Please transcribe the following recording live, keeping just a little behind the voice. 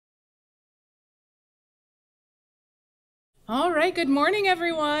All right, good morning,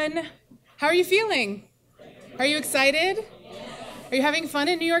 everyone. How are you feeling? Are you excited? Are you having fun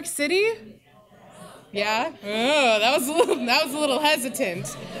in New York City? Yeah? Oh, that was a little hesitant.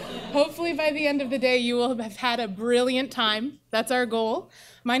 Hopefully by the end of the day, you will have had a brilliant time. That's our goal.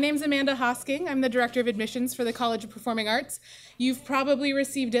 My name's Amanda Hosking. I'm the Director of Admissions for the College of Performing Arts. You've probably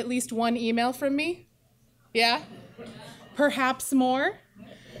received at least one email from me. Yeah? Perhaps more.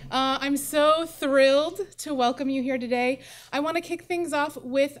 I'm so thrilled to welcome you here today. I want to kick things off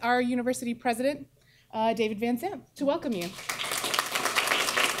with our university president, David Van Zandt, to welcome you.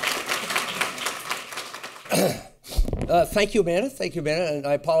 Thank you, Amanda. Thank you, Amanda. And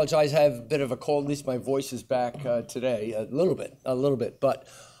I apologize. I have a bit of a cold. At least my voice is back today, a little bit. But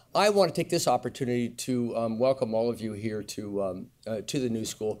I want to take this opportunity to welcome all of you here to the new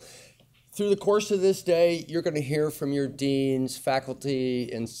school. Through the course of this day, you're going to hear from your deans,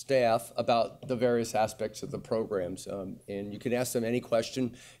 faculty, and staff about the various aspects of the programs. And you can ask them any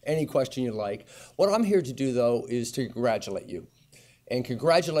question you like. What I'm here to do, though, is to congratulate you. And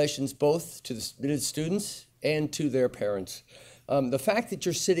congratulations both to the admitted students and to their parents. The fact that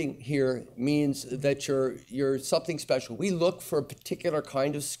you're sitting here means that you're something special. We look for a particular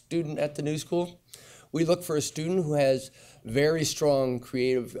kind of student at the new school. We look for a student who has very strong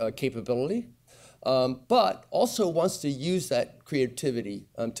creative capability, but also wants to use that creativity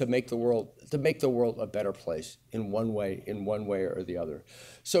to make the world a better place in one way or the other.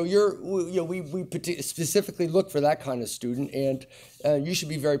 So we specifically look for that kind of student, and you should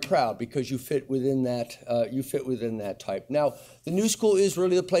be very proud because you fit within that type. Now, the new school is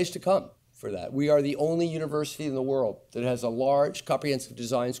really the place to come for that. We are the only university in the world that has a large, comprehensive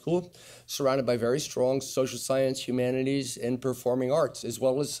design school surrounded by very strong social science, humanities, and performing arts, as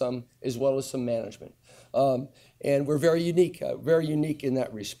well as some management. And we're very unique in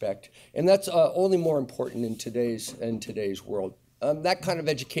that respect. And that's only more important in today's world. That kind of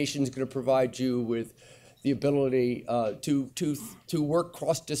education is going to provide you with the ability to work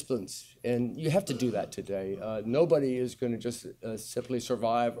cross disciplines, and you have to do that today. Nobody is going to just simply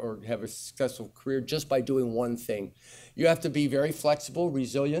survive or have a successful career just by doing one thing. You have to be very flexible,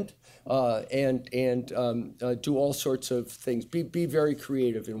 resilient, and do all sorts of things. Be very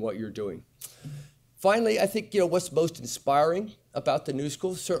creative in what you're doing. Finally, I think what's most inspiring about the new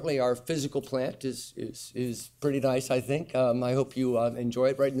school, certainly our physical plant is pretty nice, I think. I hope you enjoy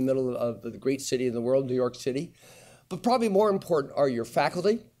it, right in the middle of the great city in the world, New York City. But probably more important are your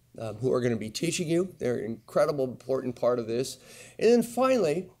faculty who are going to be teaching you. They're an incredible, important part of this. And then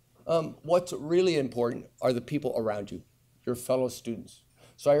finally, what's really important are the people around you, your fellow students.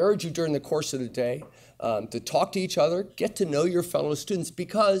 So I urge you during the course of the day to talk to each other, get to know your fellow students,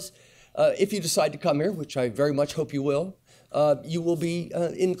 because if you decide to come here, which I very much hope you will be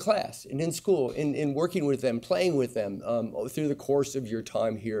in class and in school, in working with them, playing with them through the course of your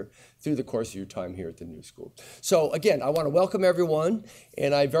time here, at the new school. So again, I want to welcome everyone,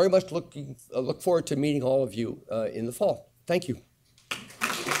 and I very much look forward to meeting all of you in the fall. Thank you.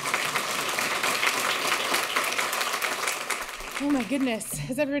 Oh my goodness,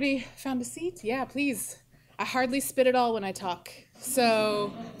 has everybody found a seat? Yeah, please. I hardly spit at all when I talk,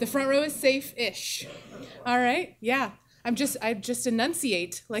 so the front row is safe-ish. All right, yeah. I just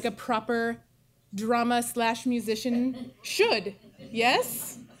enunciate like a proper drama/musician should.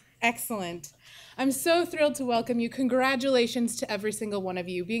 Yes? Excellent. I'm so thrilled to welcome you. Congratulations to every single one of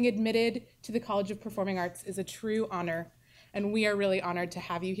you. Being admitted to the College of Performing Arts is a true honor, and we are really honored to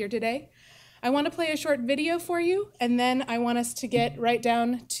have you here today. I want to play a short video for you, and then I want us to get right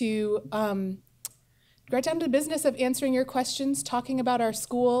down to the business of answering your questions, talking about our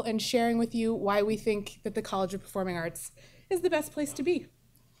school, and sharing with you why we think that the College of Performing Arts is the best place to be.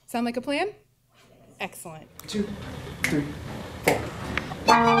 Sound like a plan? Excellent. 2, 3, 4.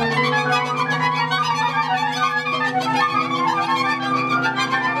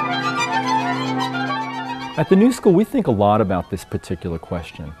 At the New School, we think a lot about this particular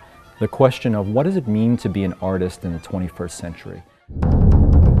question, the question of what does it mean to be an artist in the 21st century?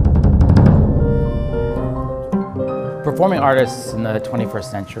 Performing artists in the 21st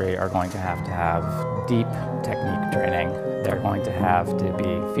century are going to have deep technique training. They're going to have to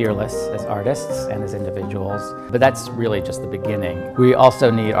be fearless as artists and as individuals, but that's really just the beginning. We also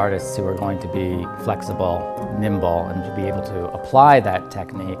need artists who are going to be flexible, nimble, and to be able to apply that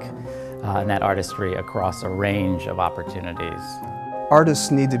technique and that artistry across a range of opportunities. Artists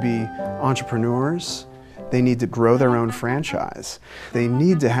need to be entrepreneurs. They need to grow their own franchise. They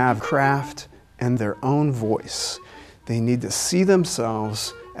need to have craft and their own voice. They need to see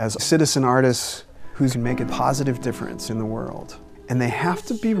themselves as citizen artists who can make a positive difference in the world. And they have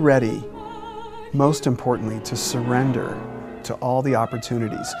to be ready, most importantly, to surrender to all the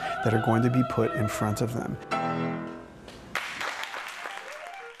opportunities that are going to be put in front of them.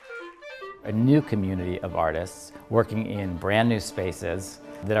 A new community of artists working in brand new spaces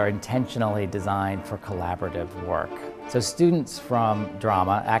that are intentionally designed for collaborative work. So students from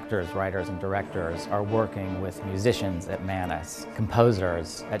drama, actors, writers, and directors are working with musicians at Manus,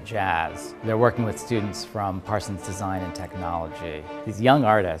 composers at Jazz. They're working with students from Parsons Design and Technology. These young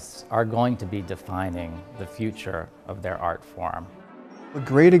artists are going to be defining the future of their art form. A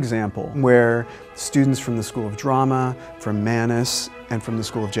great example where students from the School of Drama, from Manus, and from the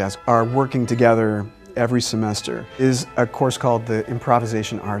School of Jazz are working together every semester is a course called the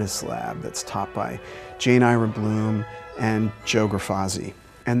Improvisation Artists Lab that's taught by Jane Ira Bloom and Joe Grafazzi.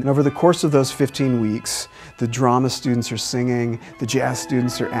 And over the course of those 15 weeks, the drama students are singing, the jazz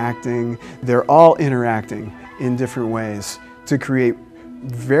students are acting, they're all interacting in different ways to create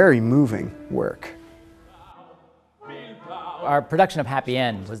very moving work. Our production of Happy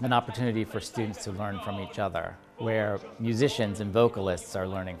End was an opportunity for students to learn from each other, where musicians and vocalists are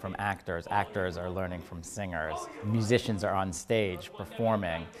learning from actors, actors are learning from singers, musicians are on stage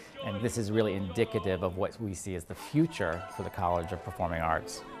performing, and this is really indicative of what we see as the future for the College of Performing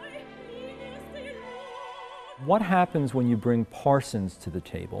Arts. What happens when you bring Parsons to the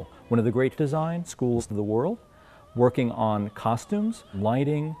table, one of the great design schools of the world, working on costumes,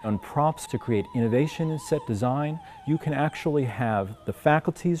 lighting, on props to create innovation in set design? You can actually have the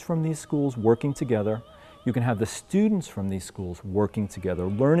faculties from these schools working together. You can have the students from these schools working together,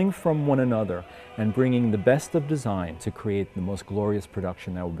 learning from one another, and bringing the best of design to create the most glorious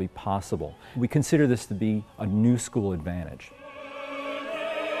production that would be possible. We consider this to be a new school advantage.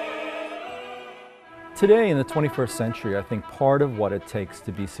 Today, in the 21st century, I think part of what it takes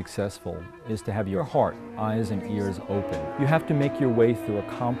to be successful is to have your heart, eyes, and ears open. You have to make your way through a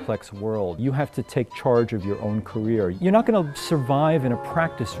complex world. You have to take charge of your own career. You're not going to survive in a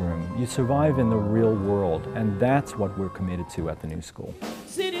practice room. You survive in the real world, and that's what we're committed to at the New School.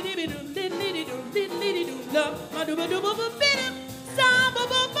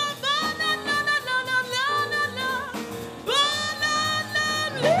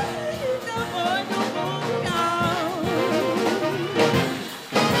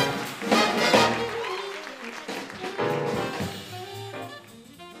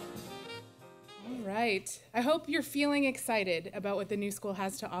 I hope you're feeling excited about what the New School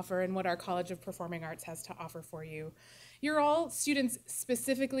has to offer and what our College of Performing Arts has to offer for you. You're all students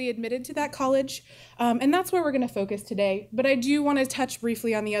specifically admitted to that college, and that's where we're going to focus today. But I do want to touch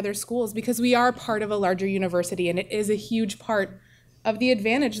briefly on the other schools because we are part of a larger university, and it is a huge part of the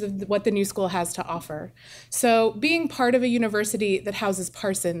advantage of what the New School has to offer. So being part of a university that houses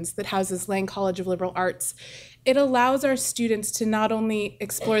Parsons, that houses Lang College of Liberal Arts, it allows our students to not only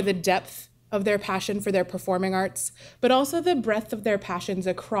explore the depth of their passion for their performing arts, but also the breadth of their passions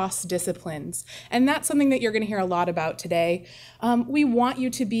across disciplines. And that's something that you're going to hear a lot about today. We want you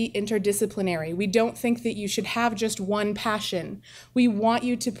to be interdisciplinary. We don't think that you should have just one passion. We want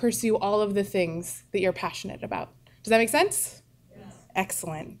you to pursue all of the things that you're passionate about. Does that make sense?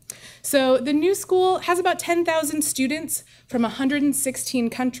 Excellent. So the New School has about 10,000 students from 116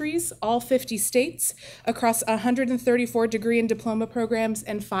 countries, all 50 states, across 134 degree and diploma programs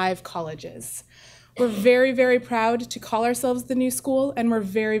and 5 colleges. We're very, very proud to call ourselves the New School, and we're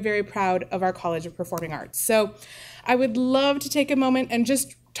very, very proud of our College of Performing Arts. So I would love to take a moment and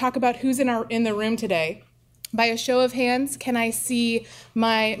just talk about who's in the room today. By a show of hands, can I see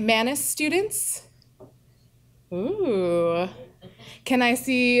my Manus students? Ooh. Can I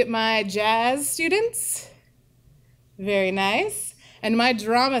see my jazz students? Very nice. And my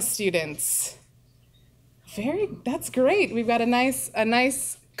drama students. That's great. We've got a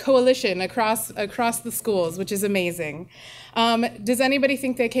nice coalition across the schools, which is amazing. Does anybody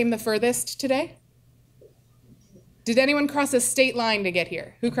think they came the furthest today? Did anyone cross a state line to get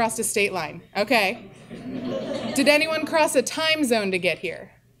here? Who crossed a state line? Okay. Did anyone cross a time zone to get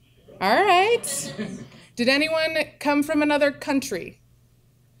here? All right. Did anyone come from another country?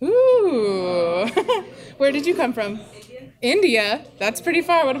 Ooh. Where did you come from? India? That's pretty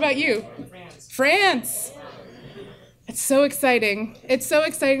far. What about you? France. It's so exciting. It's so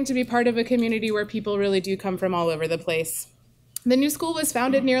exciting to be part of a community where people really do come from all over the place. The New School was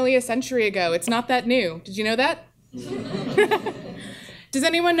founded nearly a century ago. It's not that new. Did you know that? Does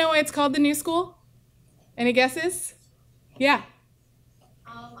anyone know why it's called the New School? Any guesses? Yeah.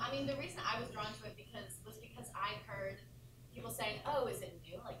 I mean, the reason I was drawn to it was because I heard people saying, "Oh, is it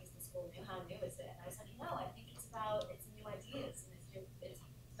new? Like, is the school new? How new is it?" And I was like, "No, I think it's new ideas and it's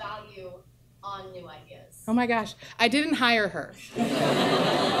value on new ideas." Oh my gosh, I didn't hire her.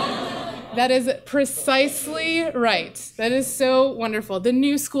 That is precisely right. That is so wonderful. The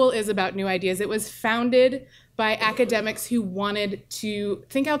New School is about new ideas. It was founded by academics who wanted to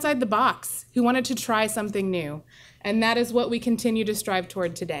think outside the box, who wanted to try something new. And that is what we continue to strive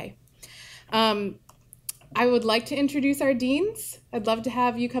toward today. I would like to introduce our deans. I'd love to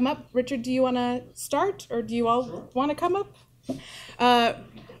have you come up. Richard, do you want to start, or do you all want to come up?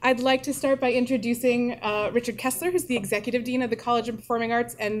 I'd like to start by introducing Richard Kessler, who's the Executive Dean of the College of Performing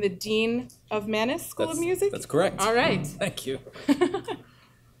Arts and the Dean of Mannes School of Music. That's correct. All right. Thank you.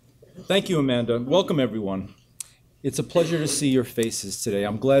 Thank you, Amanda. Welcome, everyone. It's a pleasure to see your faces today.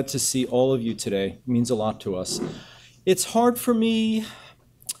 I'm glad to see all of you today. It means a lot to us. It's hard for me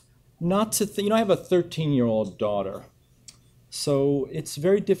not to think, I have a 13-year-old daughter. So it's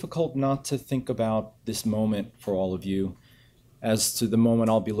very difficult not to think about this moment for all of you as to the moment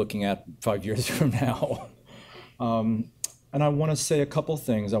I'll be looking at 5 years from now. And I want to say a couple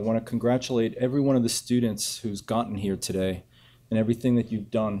things. I want to congratulate every one of the students who's gotten here today and everything that you've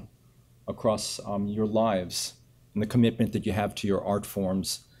done across your lives and the commitment that you have to your art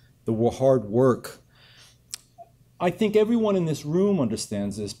forms, the hard work. I think everyone in this room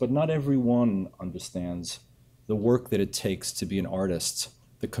understands this, but not everyone understands the work that it takes to be an artist,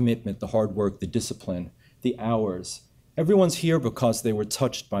 the commitment, the hard work, the discipline, the hours. Everyone's here because they were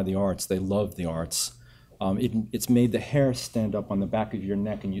touched by the arts. They love the arts. It's made the hair stand up on the back of your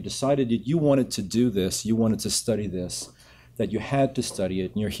neck, and you decided that you wanted to do this, you wanted to study this, that you had to study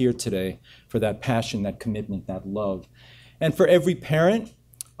it, and you're here today for that passion, that commitment, that love. And for every parent,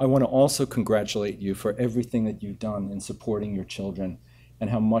 I want to also congratulate you for everything that you've done in supporting your children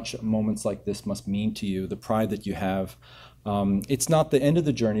and how much moments like this must mean to you, the pride that you have. It's not the end of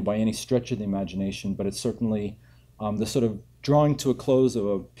the journey by any stretch of the imagination, but it's certainly the sort of drawing to a close of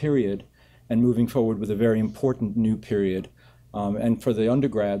a period and moving forward with a very important new period. And for the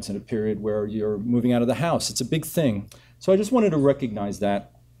undergrads, in a period where you're moving out of the house, it's a big thing. So I just wanted to recognize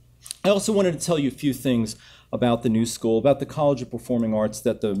that. I also wanted to tell you a few things about the New School, about the College of Performing Arts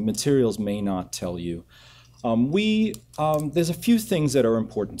that the materials may not tell you. There's a few things that are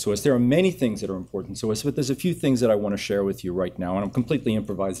important to us. There are many things that are important to us, but there's a few things that I want to share with you right now, and I'm completely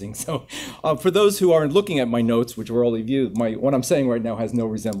improvising. So for those who aren't looking at my notes, which are all of you, what I'm saying right now has no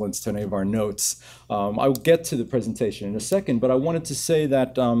resemblance to any of our notes. I'll get to the presentation in a second, but I wanted to say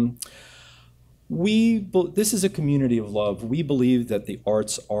that this is a community of love. We believe that the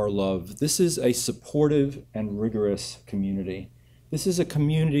arts are love. This is a supportive and rigorous community. This is a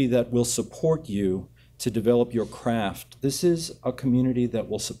community that will support you to develop your craft. This is a community that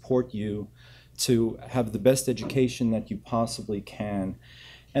will support you to have the best education that you possibly can.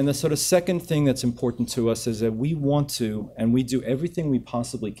 And the sort of second thing that's important to us is that we want to, and we do everything we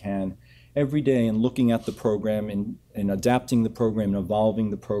possibly can every day in looking at the program, in adapting the program, in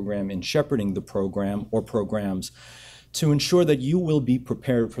evolving the program, in shepherding the program or programs to ensure that you will be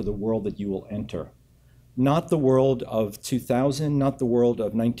prepared for the world that you will enter. Not the world of 2000, not the world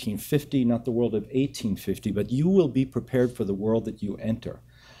of 1950, not the world of 1850, but you will be prepared for the world that you enter.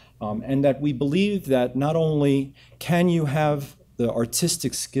 And that we believe that not only can you have the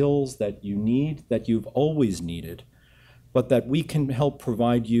artistic skills that you need, that you've always needed, but that we can help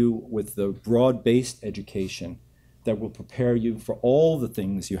provide you with the broad-based education that will prepare you for all the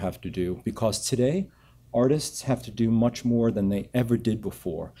things you have to do. Because today, artists have to do much more than they ever did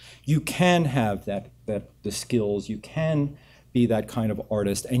before. You can have the skills, you can be that kind of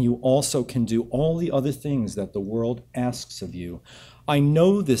artist, and you also can do all the other things that the world asks of you. I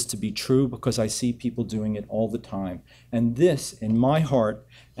know this to be true because I see people doing it all the time. And this, in my heart,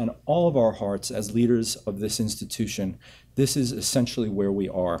 and all of our hearts as leaders of this institution, this is essentially where we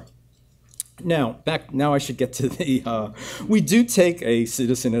are. Now I should get to the, we do take a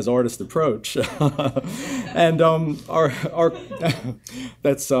citizen as artist approach. And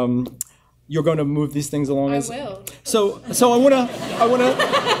that's, you're going to move these things along? I will. So I wanna,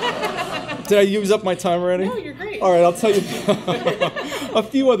 did I use up my time already? No, you're great. All right, I'll tell you a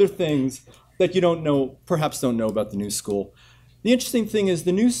few other things that you don't know, perhaps don't know about the New School. The interesting thing is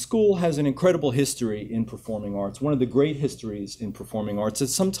the New School has an incredible history in performing arts, one of the great histories in performing arts.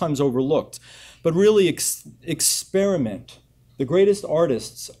 It's sometimes overlooked, but really experiment. The greatest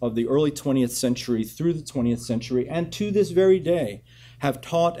artists of the early 20th century through the 20th century and to this very day have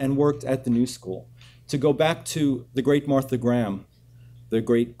taught and worked at the New School. To go back to the great Martha Graham, the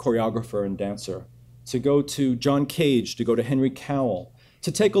great choreographer and dancer, to go to John Cage, to go to Henry Cowell,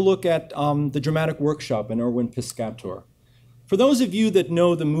 to take a look at the dramatic workshop and Erwin Piscator. For those of you that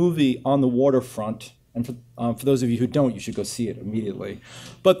know the movie On the Waterfront, And for those of you who don't, you should go see it immediately.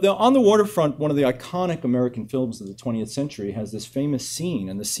 But On the Waterfront, one of the iconic American films of the 20th century, has this famous scene.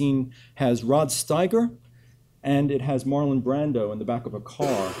 And the scene has Rod Steiger and it has Marlon Brando in the back of a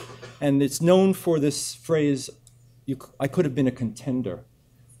car. And it's known for this phrase, I could have been a contender.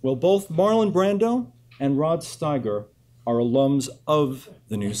 Well, both Marlon Brando and Rod Steiger are alums of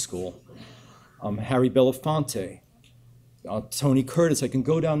the New School. Harry Belafonte, Tony Curtis, I can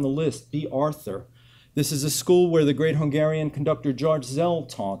go down the list, B. Arthur. This is a school where the great Hungarian conductor George Zell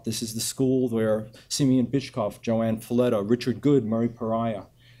taught. This is the school where Simeon Bichkov, Joanne Folletta, Richard Good, Murray Pariah.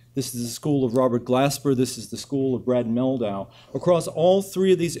 This is the school of Robert Glasper. This is the school of Brad Meldau. Across all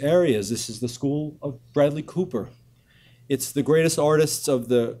three of these areas, this is the school of Bradley Cooper. It's the greatest artists of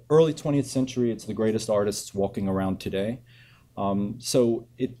the early 20th century. It's the greatest artists walking around today. So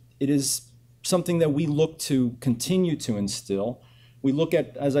it is something that we look to continue to instill. We look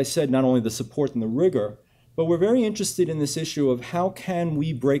at, as I said, not only the support and the rigor, but we're very interested in this issue of how can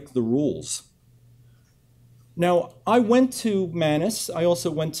we break the rules. Now, I went to Mannes. I also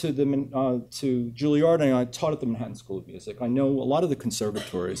went to Juilliard, and I taught at the Manhattan School of Music. I know a lot of the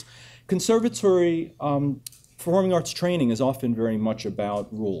conservatories. Conservatory performing arts training is often very much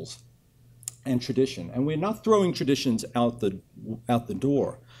about rules and tradition, and we're not throwing traditions out the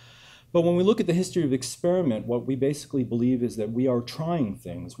door. But when we look at the history of experiment, what we basically believe is that we are trying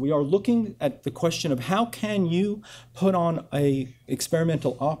things. We are looking at the question of how can you put on an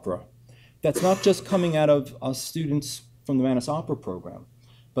experimental opera that's not just coming out of students from the Mannes Opera program,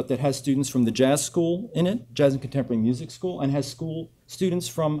 but that has students from the jazz school in it, Jazz and Contemporary Music School, and has students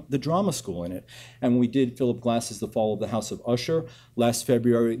from the drama school in it. And we did Philip Glass's The Fall of the House of Usher last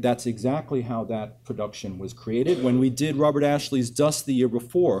February. That's exactly how that production was created. When we did Robert Ashley's Dust the year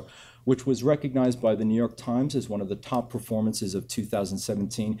before, which was recognized by the New York Times as one of the top performances of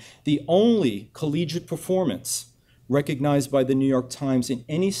 2017, the only collegiate performance recognized by the New York Times in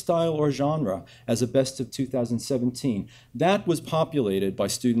any style or genre as a best of 2017. That was populated by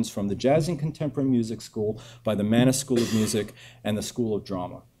students from the Jazz and Contemporary Music School, by the Mannes School of Music, and the School of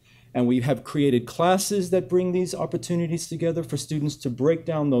Drama. And we have created classes that bring these opportunities together for students to break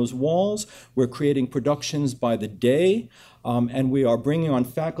down those walls. We're creating productions by the day, and we are bringing on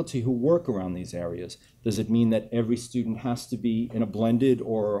faculty who work around these areas. Does it mean that every student has to be in a blended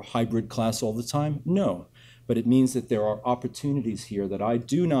or hybrid class all the time? No. But it means that there are opportunities here that I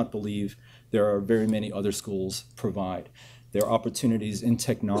do not believe there are very many other schools provide. There are opportunities in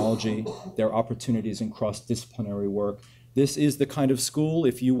technology. There are opportunities in cross-disciplinary work. This is the kind of school,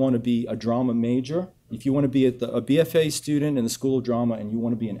 if you want to be a drama major, if you want to be a BFA student in the School of Drama and you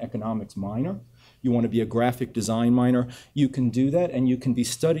want to be an economics minor, you want to be a graphic design minor, you can do that, and you can be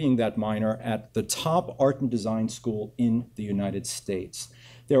studying that minor at the top art and design school in the United States.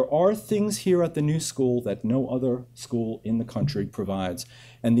 There are things here at the New School that no other school in the country provides,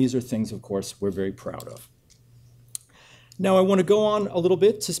 and these are things, of course, we're very proud of. Now, I want to go on a little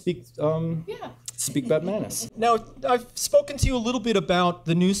bit to speak about Mannes. Now, I've spoken to you a little bit about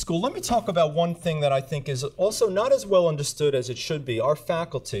the New School. Let me talk about one thing that I think is also not as well understood as it should be. Our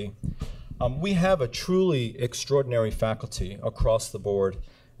faculty, we have a truly extraordinary faculty across the board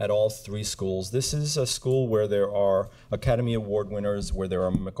at all three schools. This is a school where there are Academy Award winners, where there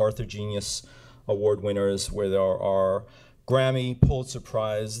are MacArthur Genius Award winners, where there are Grammy, Pulitzer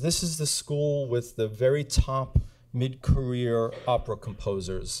Prize. This is the school with the very top mid-career opera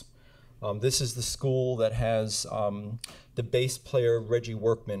composers. This is the school that has the bass player Reggie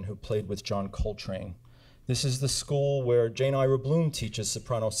Workman, who played with John Coltrane. This is the school where Jane Ira Bloom teaches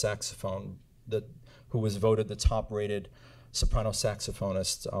soprano saxophone, who was voted the top-rated soprano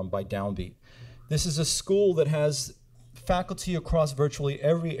saxophonist by Downbeat. This is a school that has faculty across virtually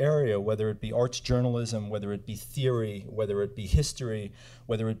every area, whether it be arts journalism, whether it be theory, whether it be history,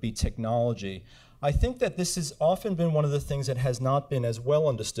 whether it be technology. I think that this has often been one of the things that has not been as well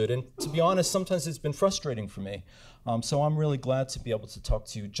understood, and to be honest, sometimes it's been frustrating for me. So I'm really glad to be able to talk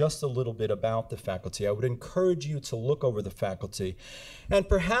to you just a little bit about the faculty. I would encourage you to look over the faculty and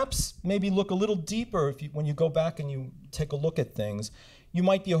perhaps maybe look a little deeper when you go back and you take a look at things. You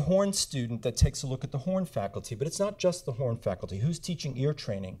might be a horn student that takes a look at the horn faculty, but it's not just the horn faculty. Who's teaching ear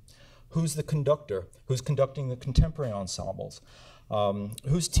training? Who's the conductor? Who's conducting the contemporary ensembles?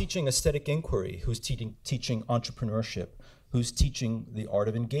 Who's teaching aesthetic inquiry? Who's teaching entrepreneurship? Who's teaching the art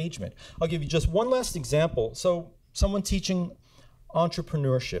of engagement? I'll give you just one last example. So someone teaching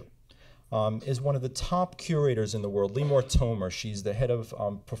entrepreneurship. is one of the top curators in the world, Limor Tomer. She's the head of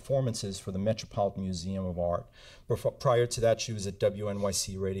performances for the Metropolitan Museum of Art. Prior to that, she was at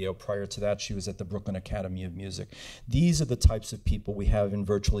WNYC Radio. Prior to that, she was at the Brooklyn Academy of Music. These are the types of people we have in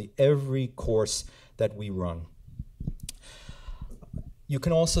virtually every course that we run. You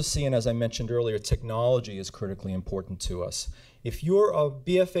can also see, and as I mentioned earlier, technology is critically important to us. If you're a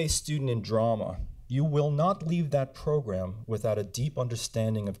BFA student in drama, you will not leave that program without a deep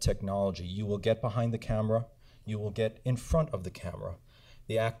understanding of technology. You will get behind the camera. You will get in front of the camera.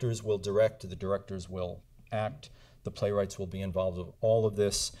 The actors will direct. The directors will act. The playwrights will be involved with all of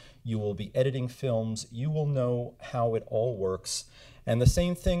this. You will be editing films. You will know how it all works. And the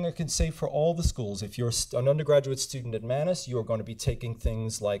same thing I can say for all the schools. If you're an undergraduate student at Mannes, you are going to be taking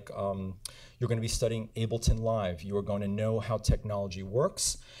things like, you're going to be studying Ableton Live. You are going to know how technology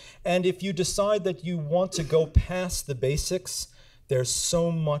works. And if you decide that you want to go past the basics, there's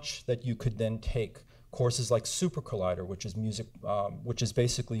so much that you could then take. Courses like Super Collider, which is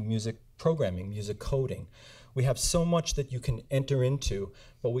basically music programming, music coding. We have so much that you can enter into,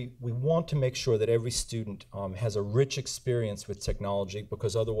 but we want to make sure that every student has a rich experience with technology,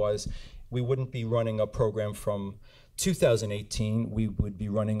 because otherwise we wouldn't be running a program from 2018. We would be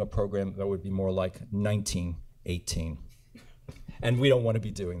running a program that would be more like 1918. And we don't want to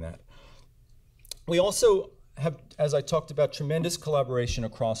be doing that. We also have, as I talked about, tremendous collaboration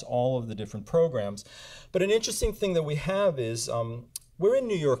across all of the different programs. But an interesting thing that we have is we're in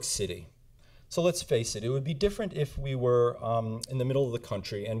New York City. So let's face it, it would be different if we were in the middle of the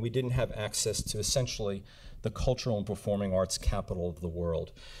country and we didn't have access to essentially the cultural and performing arts capital of the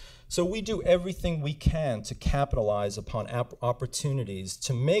world. So we do everything we can to capitalize upon opportunities,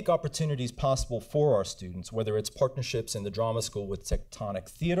 to make opportunities possible for our students, whether it's partnerships in the drama school with Tectonic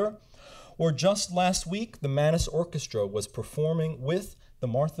Theater, or just last week, the Mannes Orchestra was performing with the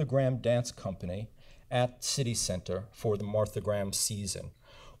Martha Graham Dance Company at City Center for the Martha Graham season.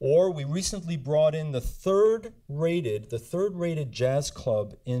 Or we recently brought in the third rated jazz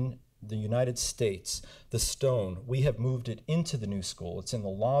club in the United States, the Stone. We have moved it into the new school. It's in the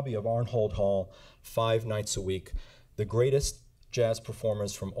lobby of Arnhold Hall 5 nights a week. The greatest jazz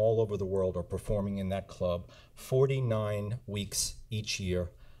performers from all over the world are performing in that club 49 weeks each year,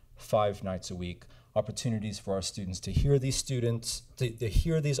 5 nights a week. Opportunities for our students to hear these students, to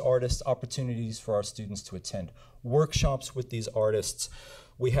hear these artists, opportunities for our students to attend workshops with these artists.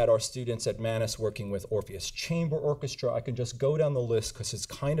 We had our students at Mannes working with Orpheus Chamber Orchestra. I can just go down the list because it's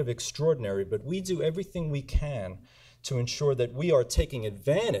kind of extraordinary, but we do everything we can to ensure that we are taking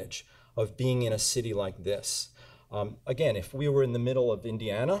advantage of being in a city like this. Again, if we were in the middle of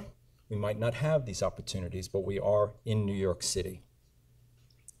Indiana, we might not have these opportunities, but we are in New York City.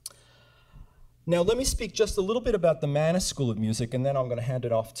 Now, let me speak just a little bit about the Mannes School of Music, and then I'm going to hand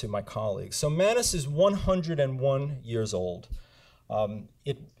it off to my colleagues. So Mannes is 101 years old.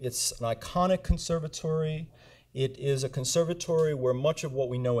 It's an iconic conservatory. It is a conservatory where much of what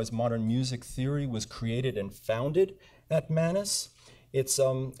we know as modern music theory was created and founded at Mannes. It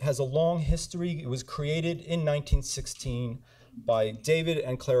has a long history. It was created in 1916 by David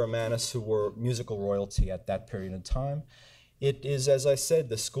and Clara Mannes, who were musical royalty at that period of time. It is, as I said,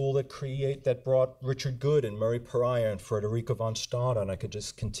 the school that brought Richard Good and Murray Pariah and Frederico von Stade, and I could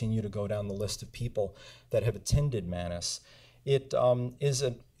just continue to go down the list of people that have attended Mannes. It is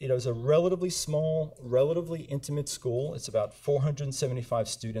a relatively small, relatively intimate school. It's about 475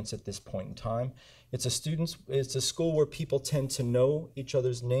 students at this point in time. It's a school where people tend to know each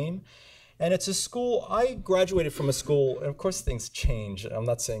other's name. And it's a school, I graduated from a school, and of course things change. I'm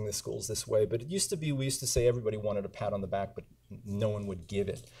not saying the school's this way, but it used to be, we used to say everybody wanted a pat on the back, but no one would give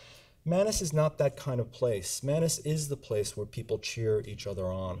it. Mannes is not that kind of place. Mannes is the place where people cheer each other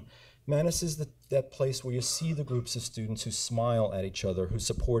on. Mannes is that place where you see the groups of students who smile at each other, who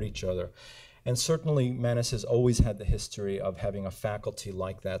support each other. And certainly Mannes has always had the history of having a faculty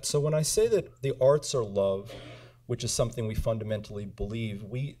like that. So when I say that the arts are love, which is something we fundamentally believe,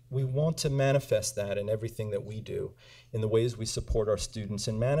 we want to manifest that in everything that we do, in the ways we support our students.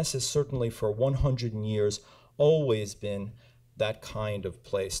 And Mannes has certainly for 100 years always been that kind of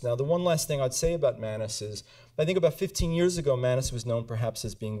place. Now, the one last thing I'd say about Mannes is, I think about 15 years ago, Mannes was known perhaps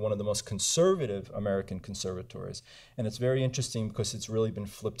as being one of the most conservative American conservatories. And it's very interesting because it's really been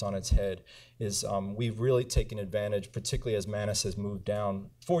flipped on its head. We've really taken advantage, particularly as Mannes has moved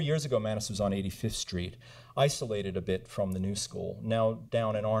down. 4 years ago, Mannes was on 85th Street, isolated a bit from the new school. Now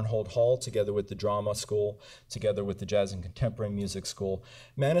down in Arnhold Hall, together with the drama school, together with the jazz and contemporary music school.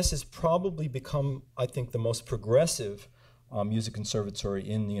 Mannes has probably become, I think, the most progressive music conservatory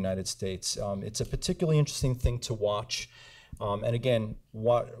in the United States. It's a particularly interesting thing to watch. And again,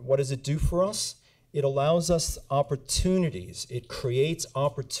 what does it do for us? It allows us opportunities. It creates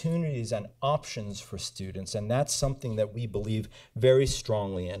opportunities and options for students, and that's something that we believe very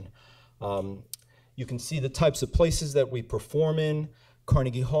strongly in. You can see the types of places that we perform in: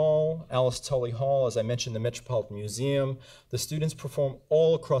 Carnegie Hall, Alice Tully Hall, as I mentioned, the Metropolitan Museum. The students perform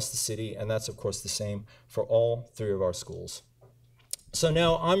all across the city, and that's of course the same for all 3 of our schools. So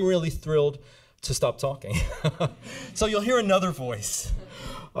now I'm really thrilled to stop talking. So you'll hear another voice.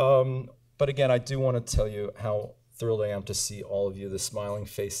 But again, I do want to tell you how thrilled I am to see all of you, the smiling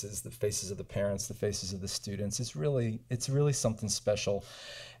faces, the faces of the parents, the faces of the students. It's really something special.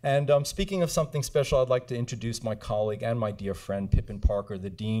 And speaking of something special, I'd like to introduce my colleague and my dear friend, Pippin Parker,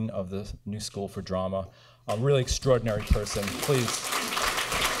 the Dean of the New School for Drama. A really extraordinary person. Please.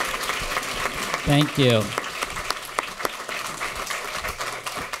 Thank you.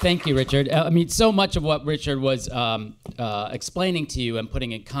 Thank you, Richard. I mean, so much of what Richard was explaining to you and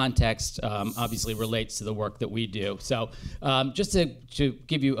putting in context obviously relates to the work that we do. So just to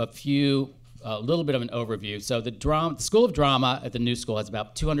give you a little bit of an overview. So the School of Drama at the New School has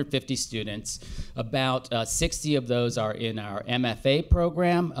about 250 students. About 60 of those are in our MFA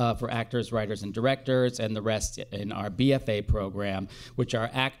program for actors, writers, and directors, and the rest in our BFA program, which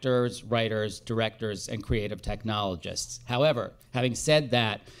are actors, writers, directors, and creative technologists. However, having said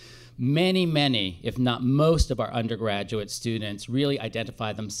that, many, if not most of our undergraduate students really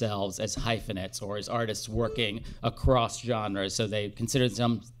identify themselves as hyphenates or as artists working across genres. So they consider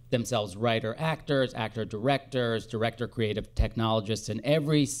themselves writer-actors, actor-directors, director-creative technologists, and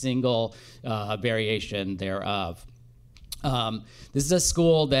every single variation thereof. This is a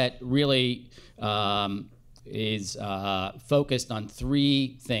school that really is focused on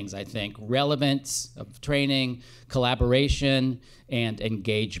 3 things, I think: relevance of training, collaboration, and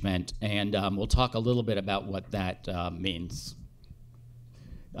engagement. And we'll talk a little bit about what that means.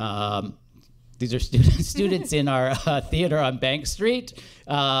 These are students in our theater on Bank Street.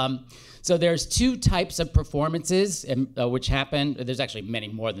 So there's 2 types of performances which happen. There's actually many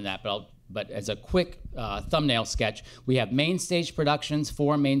more than that, but as a quick thumbnail sketch, we have main stage productions,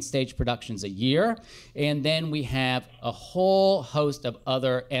 4 main stage productions a year, and then we have a whole host of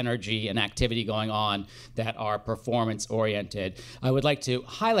other energy and activity going on that are performance-oriented. I would like to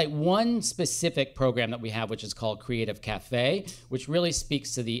highlight one specific program that we have, which is called Creative Cafe, which really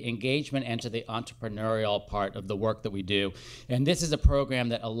speaks to the engagement and to the entrepreneurial part of the work that we do. And this is a program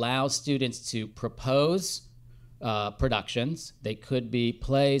that allows students to propose productions. They could be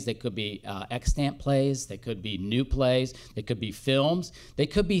plays, they could be extant plays, they could be new plays, they could be films, they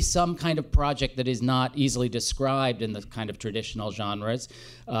could be some kind of project that is not easily described in the kind of traditional genres.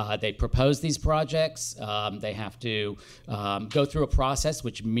 They propose these projects. They have to go through a process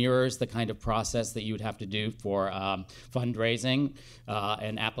which mirrors the kind of process that you would have to do for fundraising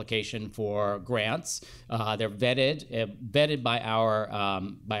and application for grants. They're vetted by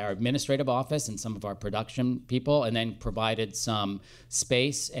our administrative office and some of our production people, and then provided some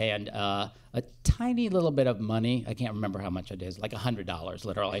space and a tiny little bit of money. I can't remember how much it is, like $100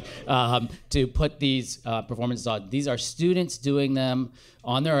 literally, to put these performances on. These are students doing them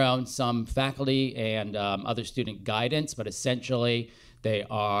on their own, some faculty and other student guidance, but essentially they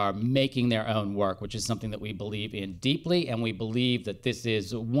are making their own work, which is something that we believe in deeply, and we believe that this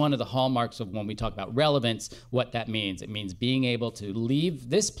is one of the hallmarks of when we talk about relevance, what that means. It means being able to leave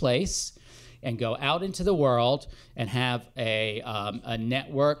this place and go out into the world and have a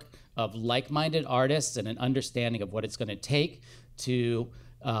network of like-minded artists and an understanding of what it's going to take to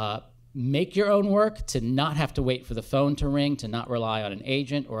make your own work, to not have to wait for the phone to ring, to not rely on an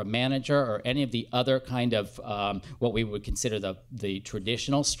agent or a manager or any of the other kind of what we would consider the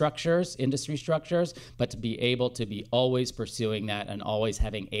traditional structures, industry structures, but to be able to be always pursuing that and always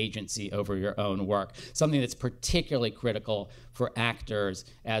having agency over your own work. Something that's particularly critical for actors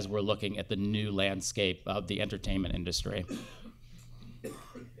as we're looking at the new landscape of the entertainment industry.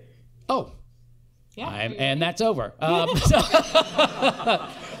 Oh, yeah, and that's over.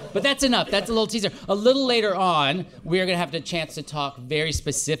 But that's enough. That's a little teaser. A little later on, we're going to have a chance to talk very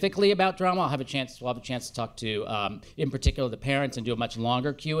specifically about drama. We'll have a chance to talk to, in particular, the parents and do a much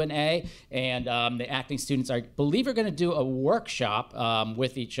longer Q&A. And the acting students, I believe, are going to do a workshop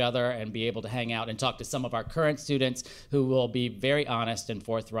with each other and be able to hang out and talk to some of our current students who will be very honest and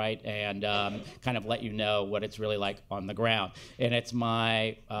forthright and kind of let you know what it's really like on the ground. And it's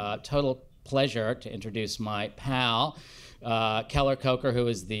my total pleasure to introduce my pal, Keller Coker, who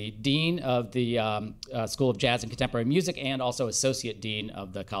is the Dean of the School of Jazz and Contemporary Music and also Associate Dean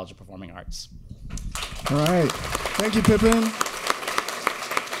of the College of Performing Arts. All right. Thank you, Pippin.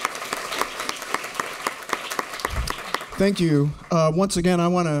 Thank you. Once again, I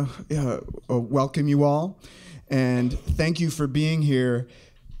want to welcome you all and thank you for being here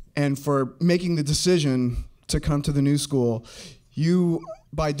and for making the decision to come to the New School. You,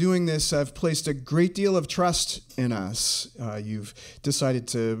 by doing this, have placed a great deal of trust in us. You've decided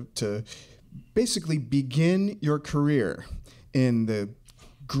to basically begin your career in the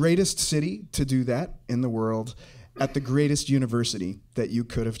greatest city to do that in the world, at the greatest university that you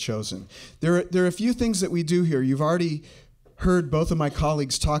could have chosen. There are a few things that we do here. You've already heard both of my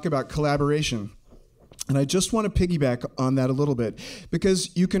colleagues talk about collaboration. And I just want to piggyback on that a little bit,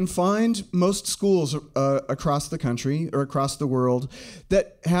 because you can find most schools across the country or across the world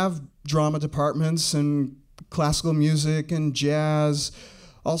that have drama departments and classical music and jazz,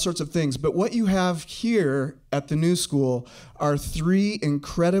 all sorts of things. But what you have here at the New School are 3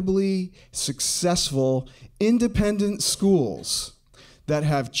 incredibly successful independent schools that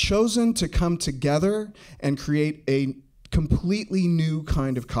have chosen to come together and create a completely new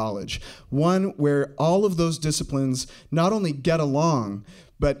kind of college. One where all of those disciplines not only get along,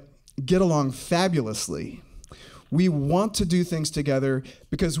 but get along fabulously. We want to do things together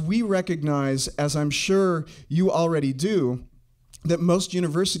because we recognize, as I'm sure you already do, that most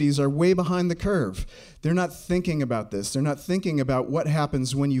universities are way behind the curve. They're not thinking about this. They're not thinking about what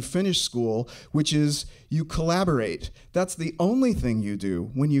happens when you finish school, which is you collaborate. That's the only thing you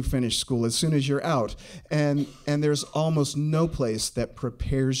do when you finish school as soon as you're out. And there's almost no place that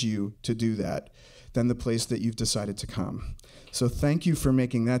prepares you to do that than the place that you've decided to come. So thank you for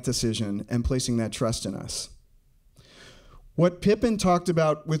making that decision and placing that trust in us. What Pippin talked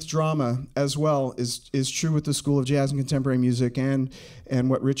about with drama as well is true with the School of Jazz and Contemporary Music, and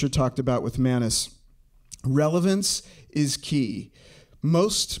what Richard talked about with Manus. Relevance is key.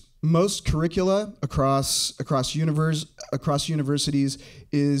 Most curricula across universities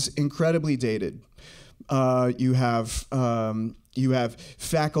is incredibly dated. You have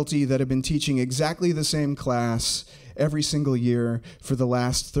faculty that have been teaching exactly the same class every single year for the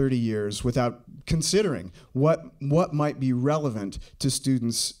last 30 years without considering what might be relevant to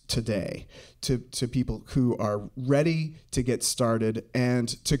students today, to people who are ready to get started and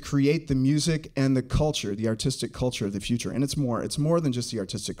to create the music and the culture, the artistic culture of the future. And it's more than just the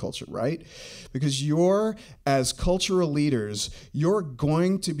artistic culture, right? Because as cultural leaders, you're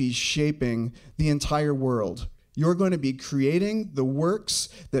going to be shaping the entire world. You're going to be creating the works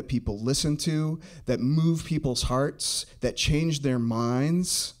that people listen to, that move people's hearts, that change their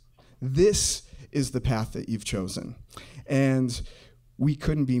minds. This is the path that you've chosen. And we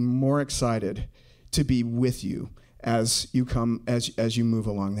couldn't be more excited to be with you as you move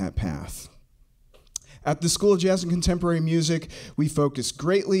along that path. At the School of Jazz and Contemporary Music, we focus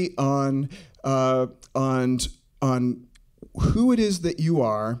greatly on who it is that you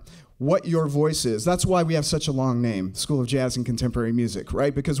are, what your voice is. That's why we have such a long name, School of Jazz and Contemporary Music,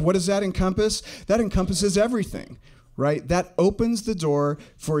 right? Because what does that encompass? That encompasses everything, right? That opens the door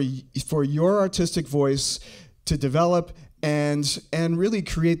for your artistic voice to develop and really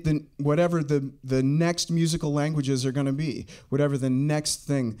create whatever the next musical languages are going to be, whatever the next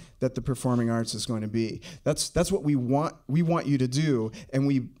thing that the performing arts is going to be. That's what we want you to do, and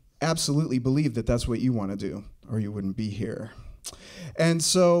we absolutely believe that that's what you want to do, or you wouldn't be here. And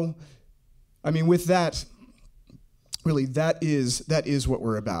so, I mean, with that, really, that is what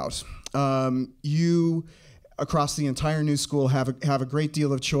we're about. You, across the entire New School, have a great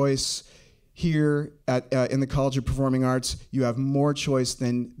deal of choice. Here in the College of Performing Arts, you have more choice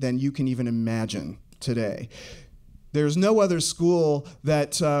than you can even imagine today. There's no other school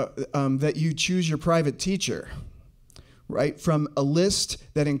that you choose your private teacher, right? From a list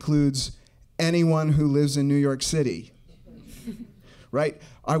that includes anyone who lives in New York City. Right?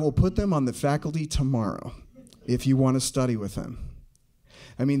 I will put them on the faculty tomorrow if you want to study with them.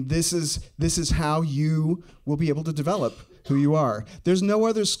 I mean, this is how you will be able to develop who you are. There's no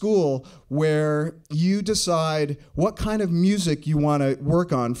other school where you decide what kind of music you want to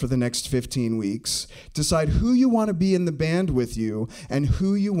work on for the next 15 weeks, decide who you want to be in the band with you, and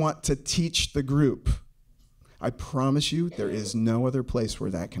who you want to teach the group. I promise you, there is no other place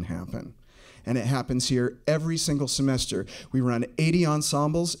where that can happen. And it happens here every single semester. We run 80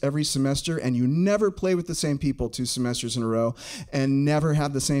 ensembles every semester, and you never play with the same people 2 semesters in a row and never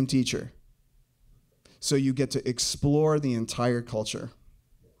have the same teacher. So you get to explore the entire culture.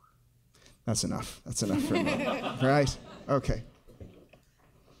 That's enough. That's enough for me. Right? Okay.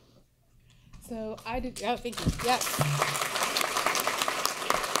 So I did, oh, thank you. Yes.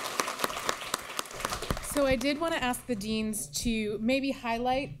 So I did want to ask the deans to maybe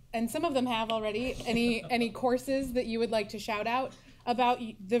highlight, and some of them have already, any courses that you would like to shout out about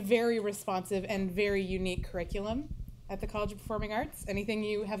the very responsive and very unique curriculum at the College of Performing Arts. Anything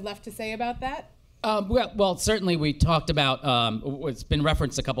you have left to say about that? Well, certainly we talked about, it's been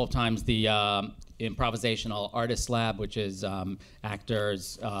referenced a couple of times, the improvisational artist lab, which is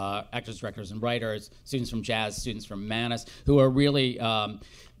actors, directors, and writers, students from jazz, students from Manus, who are really, and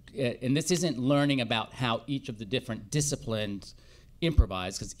this isn't learning about how each of the different disciplines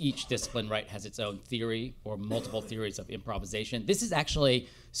improvise, because each discipline, right, has its own theory or multiple theories of improvisation. This is actually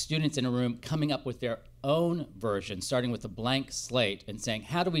students in a room coming up with their own version, starting with a blank slate and saying,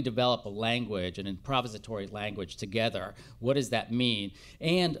 how do we develop a language, an improvisatory language together? What does that mean?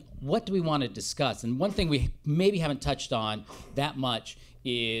 And what do we want to discuss? And one thing we maybe haven't touched on that much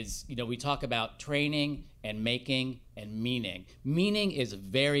is, we talk about training and making and meaning. Meaning is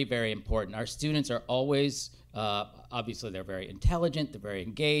very, very important. Our students are always, obviously they're very intelligent, they're very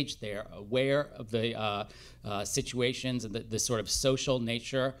engaged, they're aware of the situations and the sort of social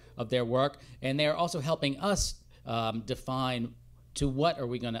nature of their work, and they're also helping us define to what are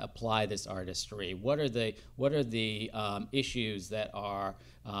we going to apply this artistry? What are the issues that are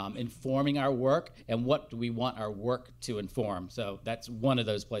informing our work, and what do we want our work to inform? So that's one of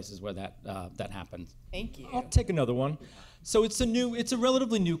those places where that happens. Thank you. I'll take another one. So it's a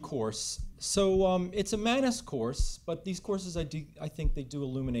relatively new course. So it's a Manus course, but these courses I think they do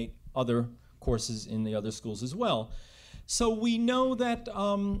illuminate other courses in the other schools as well. So we know that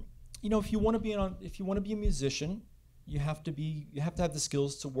if you want to be a musician, you have to have the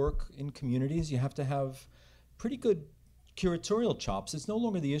skills to work in communities. You have to have pretty good curatorial chops. It's no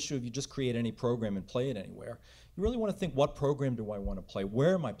longer the issue of you just create any program and play it anywhere. You really want to think, what program do I want to play?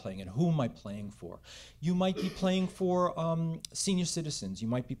 Where am I playing it? Who am I playing for? You might be playing for senior citizens. You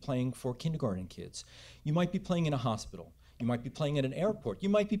might be playing for kindergarten kids. You might be playing in a hospital. You might be playing at an airport. You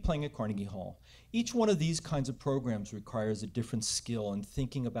might be playing at Carnegie Hall. Each one of these kinds of programs requires a different skill in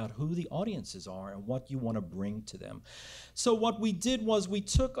thinking about who the audiences are and what you want to bring to them. So what we did was we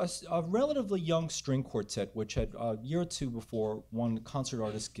took a relatively young string quartet, which had a year or two before won Concert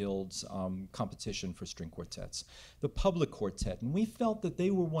Artists Guild's competition for string quartets, the Public Quartet, and we felt that they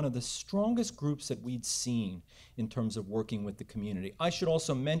were one of the strongest groups that we'd seen in terms of working with the community. I should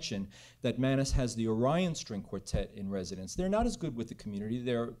also mention that Manus has the Orion String Quartet in residence. They're not as good with the community.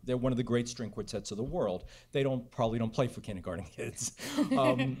 They're one of the great string quartets of the world. They probably don't play for kindergarten kids.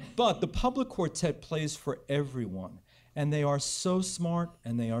 But the Public Quartet plays for everyone. And they are so smart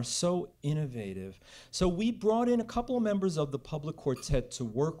and they are so innovative. So we brought in a couple of members of the Public Quartet to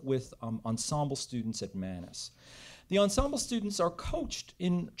work with ensemble students at Manus. The ensemble students are coached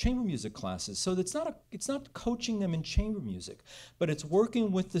in chamber music classes, so it's not coaching them in chamber music, but it's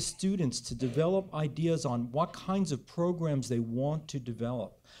working with the students to develop ideas on what kinds of programs they want to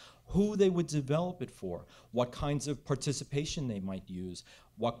develop, who they would develop it for, what kinds of participation they might use,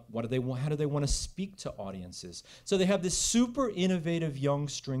 how do they want to speak to audiences. So they have this super innovative young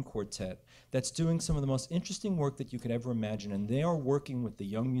string quartet that's doing some of the most interesting work that you could ever imagine, and they are working with the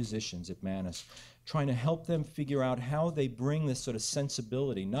young musicians at Manus, trying to help them figure out how they bring this sort of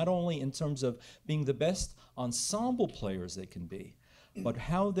sensibility, not only in terms of being the best ensemble players they can be, but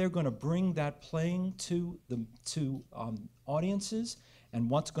how they're going to bring that playing to audiences, and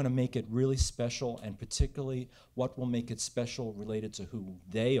what's going to make it really special, and particularly what will make it special related to who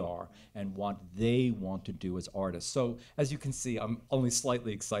they are and what they want to do as artists. So as you can see, I'm only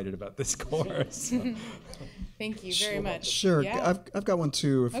slightly excited about this course. Thank you very much. Sure, Yeah. I've got one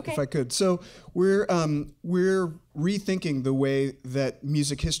too, if I could. So we're rethinking the way that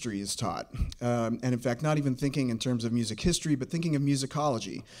music history is taught, and in fact, not even thinking in terms of music history, but thinking of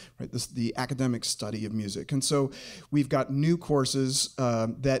musicology, right? The academic study of music. And so we've got new courses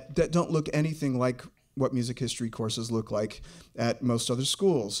that don't look anything like what music history courses look like at most other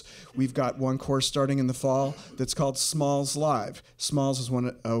schools. We've got one course starting in the fall that's called Smalls Live. Smalls is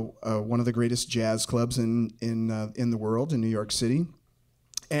one of the greatest jazz clubs in the world in New York City.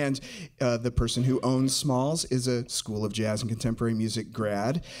 And the person who owns Smalls is a School of Jazz and Contemporary Music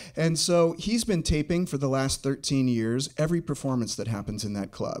grad. And so he's been taping for the last 13 years every performance that happens in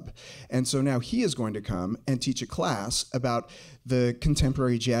that club. And so now he is going to come and teach a class about the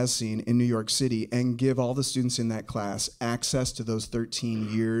contemporary jazz scene in New York City and give all the students in that class access to those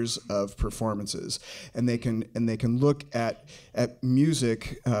 13 years of performances. And they can look at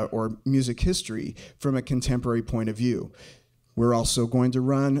music or music history from a contemporary point of view. We're also going to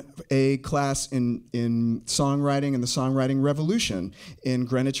run a class in songwriting and the songwriting revolution in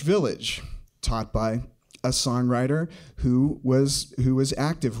Greenwich Village, taught by a songwriter who was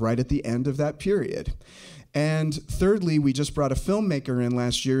active right at the end of that period. And thirdly, we just brought a filmmaker in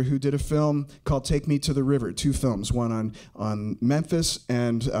last year who did a film called Take Me to the River, 2 films, one on Memphis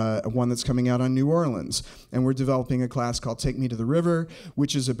and one that's coming out on New Orleans. And we're developing a class called Take Me to the River,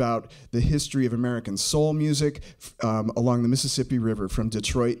 which is about the history of American soul music along the Mississippi River from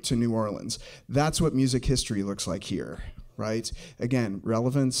Detroit to New Orleans. That's what music history looks like here, right? Again,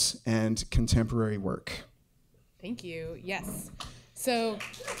 relevance and contemporary work. Thank you. Yes. So,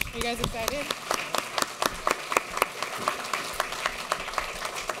 are you guys excited?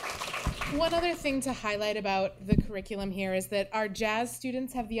 One other thing to highlight about the curriculum here is that our jazz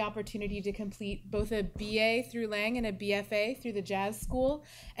students have the opportunity to complete both a BA through Lang and a BFA through the Jazz School,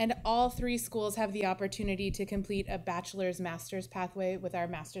 and all 3 schools have the opportunity to complete a bachelor's master's pathway with our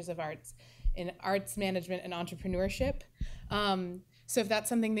Masters of Arts in Arts Management and Entrepreneurship. So if that's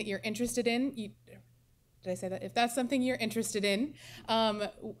something that you're interested in, did I say that? If that's something you're interested in,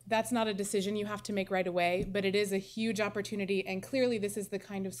 that's not a decision you have to make right away, but it is a huge opportunity, and clearly this is the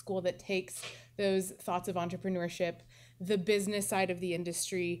kind of school that takes those thoughts of entrepreneurship, the business side of the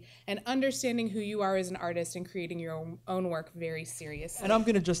industry, and understanding who you are as an artist and creating your own work very seriously. And I'm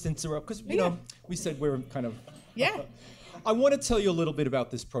going to just interrupt, because, you know, we said we're kind of... Yeah. I want to tell you a little bit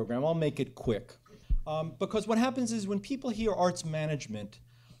about this program. I'll make it quick. Because what happens is when people hear arts management,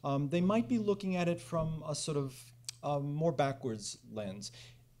 they might be looking at it from a sort of more backwards lens.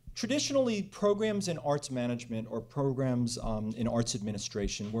 Traditionally, programs in arts management or programs in arts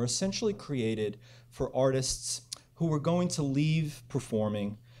administration were essentially created for artists who were going to leave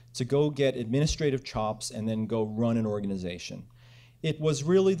performing to go get administrative chops and then go run an organization. It was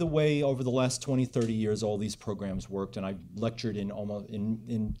really the way over the last 20, 30 years all these programs worked, and I've lectured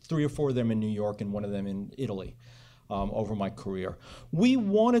in 3 or 4 of them in New York and one of them in Italy. Over my career. We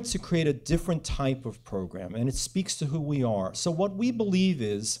wanted to create a different type of program, and it speaks to who we are. So what we believe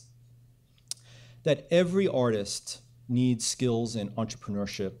is that every artist needs skills in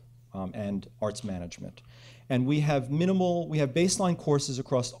entrepreneurship and arts management. And we have baseline courses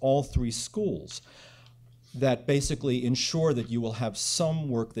across all 3 schools that basically ensure that you will have some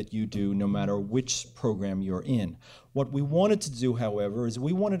work that you do no matter which program you're in. What we wanted to do, however, is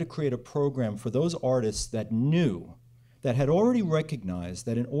we wanted to create a program for those artists that knew, that had already recognized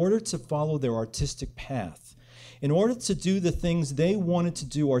that in order to follow their artistic path, in order to do the things they wanted to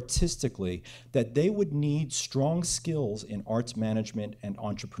do artistically, that they would need strong skills in arts management and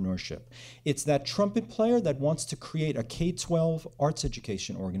entrepreneurship. It's that trumpet player that wants to create a K-12 arts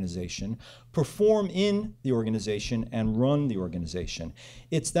education organization, perform in the organization, and run the organization.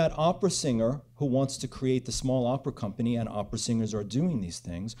 It's that opera singer who wants to create the small opera company, and opera singers are doing these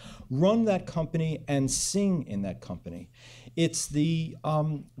things, run that company and sing in that company. It's the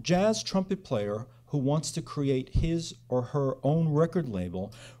jazz trumpet player who wants to create his or her own record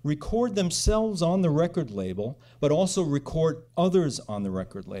label, record themselves on the record label, but also record others on the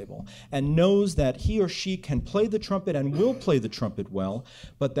record label, and knows that he or she can play the trumpet and will play the trumpet well,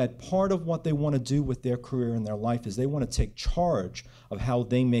 but that part of what they want to do with their career and their life is they want to take charge of how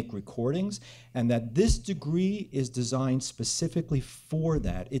they make recordings, and that this degree is designed specifically for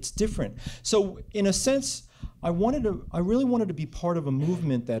that. It's different. So in a sense, I really wanted to be part of a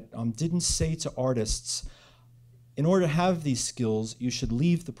movement that didn't say to artists, in order to have these skills, you should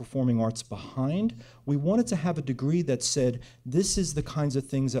leave the performing arts behind. We wanted to have a degree that said, this is the kinds of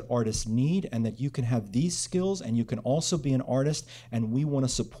things that artists need, and that you can have these skills, and you can also be an artist, and we want to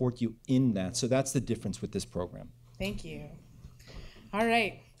support you in that. So that's the difference with this program. Thank you. All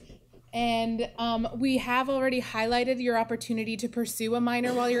right. And we have already highlighted your opportunity to pursue a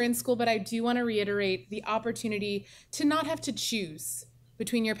minor while you're in school, but I do want to reiterate the opportunity to not have to choose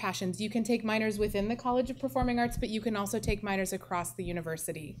between your passions. You can take minors within the College of Performing Arts, but you can also take minors across the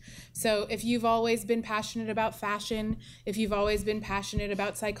university. So if you've always been passionate about fashion, if you've always been passionate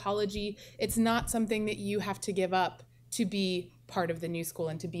about psychology, it's not something that you have to give up to be part of the new school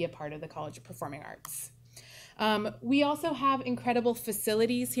and to be a part of the College of Performing Arts. We also have incredible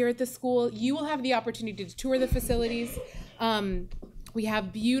facilities here at the school. You will have the opportunity to tour the facilities. We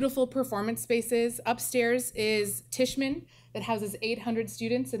have beautiful performance spaces. Upstairs is Tishman that houses 800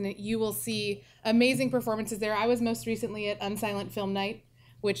 students, and that you will see amazing performances there. I was most recently at Unsilent Film Night,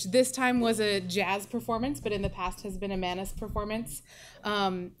 which this time was a jazz performance, but in the past has been a Manus performance.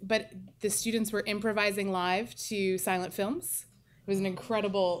 But the students were improvising live to silent films. It was an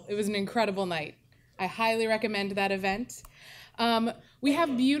incredible night. I highly recommend that event. We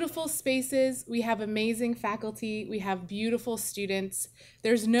have beautiful spaces, we have amazing faculty, we have beautiful students.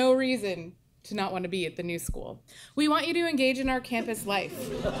 There's no reason to not want to be at the new school. We want you to engage in our campus life.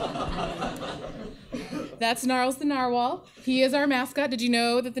 That's Gnarls the Narwhal. He is our mascot. Did you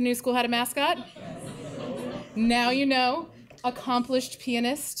know that the new school had a mascot? Now you know. Accomplished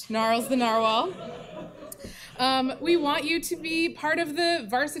pianist, Gnarls the Narwhal. We want you to be part of the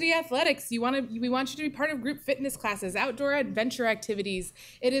varsity athletics. We want you to be part of group fitness classes, outdoor adventure activities.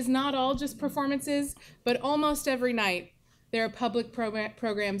 It is not all just performances, but almost every night there are public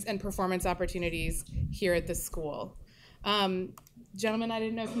programs and performance opportunities here at the school. Gentlemen, I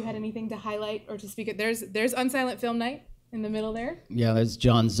didn't know if you had anything to highlight or to speak at. There's Unsilent Film Night in the middle there. Yeah, there's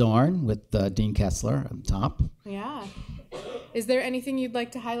John Zorn with Dean Kessler on top. Yeah. Is there anything you'd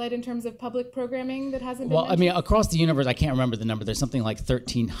like to highlight in terms of public programming that hasn't been Well, I mean, mentioned? across the universe, I can't remember the number. There's something like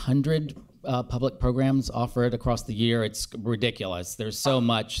 1,300 public programs offered across the year. It's ridiculous. There's so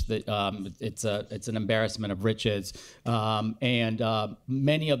much that it's an embarrassment of riches. And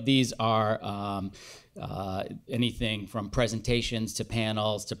many of these are anything from presentations to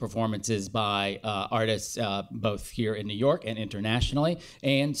panels to performances by artists both here in New York and internationally,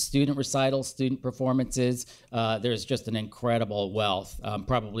 and student recitals, student performances. There's just an incredible wealth.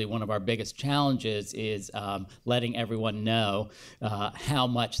 Probably one of our biggest challenges is letting everyone know how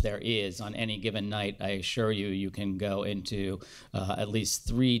much there is on any given night. I assure you, you can go into at least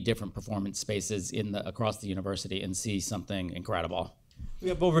 3 different performance spaces across the university and see something incredible. We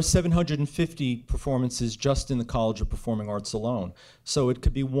have over 750 performances just in the College of Performing Arts alone. So it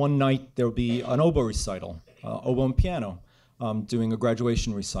could be one night there'll be an oboe recital, oboe and piano, doing a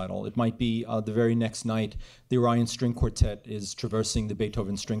graduation recital. It might be the very next night the Orion String Quartet is traversing the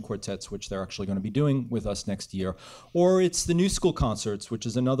Beethoven String Quartets, which they're actually going to be doing with us next year. Or it's the New School Concerts, which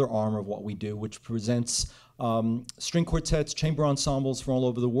is another arm of what we do, which presents string quartets, chamber ensembles from all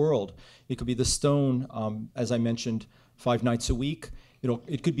over the world. It could be the Stone, as I mentioned, 5 nights a week.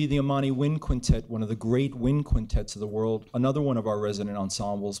 It could be the Amani Wind Quintet, one of the great wind quintets of the world, another one of our resident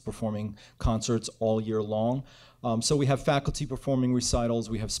ensembles performing concerts all year long. So we have faculty performing recitals,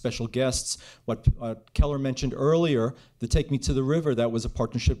 we have special guests. What Keller mentioned earlier, the Take Me to the River, that was a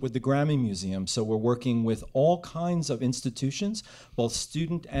partnership with the Grammy Museum. So we're working with all kinds of institutions, both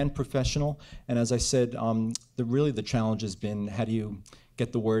student and professional. And as I said, the challenge has been, how do you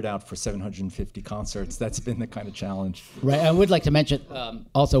get the word out for 750 concerts? That's been the kind of challenge. Right. I would like to mention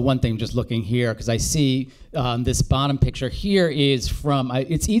also one thing, just looking here, because I see this bottom picture here is from,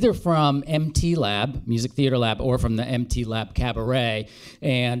 it's either from MT Lab, Music Theater Lab, or from the MT Lab Cabaret.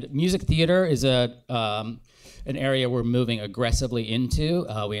 And music theater is an area we're moving aggressively into.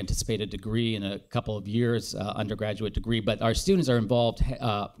 We anticipate a degree in a couple of years, undergraduate degree, but our students are involved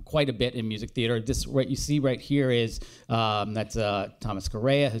quite a bit in music theater. This, what you see right here is, that's Thomas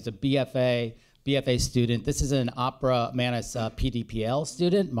Correa, who's a BFA student. This is an Opera Manus PDPL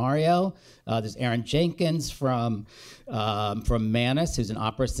student, Mario. There's Aaron Jenkins from Manus, who's an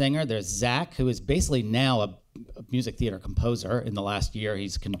opera singer. There's Zach, who is basically now a music theater composer. In the last year,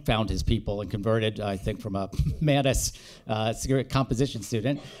 he's found his people and converted, I think, from a Manus composition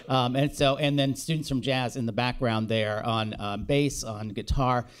student. And then students from jazz in the background there on bass, on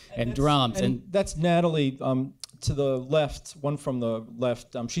guitar, and drums. And that's Natalie to the left, one from the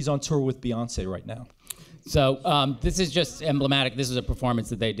left. She's on tour with Beyonce right now. So this is just emblematic. This is a performance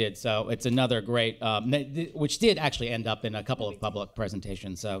that they did. So it's another great, which did actually end up in a couple of public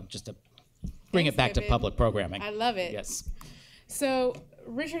presentations. So just to bring it back to public programming. I love it. Yes. So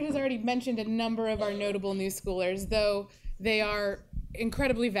Richard has already mentioned a number of our notable new schoolers, though they are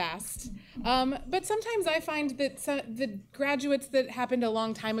incredibly vast. But sometimes I find that the graduates that happened a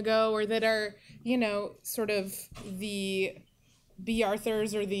long time ago, or that are, sort of the B.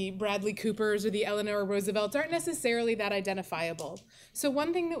 Arthurs or the Bradley Coopers or the Eleanor Roosevelts, aren't necessarily that identifiable. So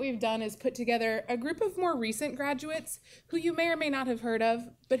one thing that we've done is put together a group of more recent graduates who you may or may not have heard of,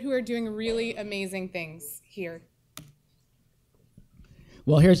 but who are doing really amazing things here.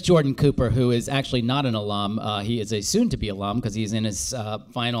 Well, here's Jordan Cooper, who is actually not an alum. He is a soon-to-be alum because he's in his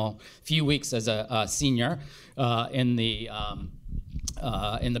final few weeks as a senior in the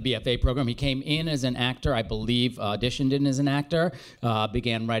BFA program. He came in as an actor, I believe, auditioned in as an actor,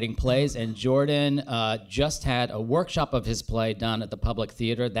 began writing plays, and Jordan just had a workshop of his play done at the Public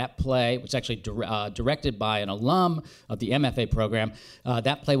Theater. That play, which is actually directed by an alum of the MFA program,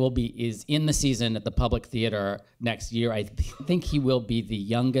 that play is in the season at the Public Theater next year. I think he will be the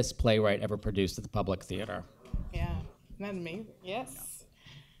youngest playwright ever produced at the Public Theater. Yeah, isn't that amazing? Yes.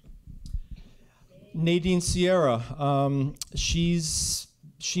 Nadine Sierra, she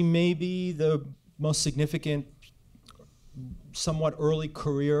may be the most significant, somewhat early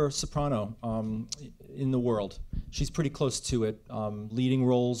career soprano in the world. She's pretty close to it, leading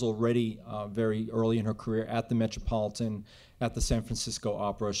roles already very early in her career at the Metropolitan, at the San Francisco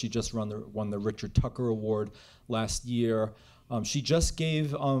Opera. She just won the Richard Tucker Award last year. She just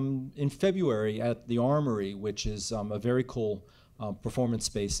gave, in February at the Armory, which is a very cool performance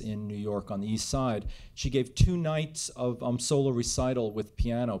space in New York on the East Side, she gave 2 nights of solo recital with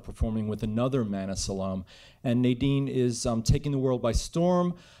piano, performing with another Manus alum. And Nadine is taking the world by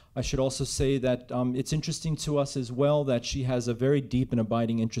storm. I should also say that it's interesting to us as well that she has a very deep and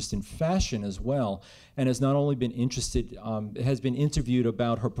abiding interest in fashion as well, and has not only been interested, has been interviewed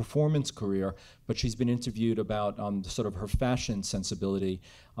about her performance career, but she's been interviewed about sort of her fashion sensibility.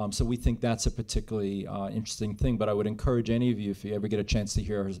 So we think that's a particularly interesting thing. But I would encourage any of you, if you ever get a chance to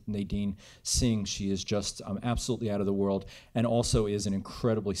hear Nadine sing, she is just absolutely out of the world, and also is an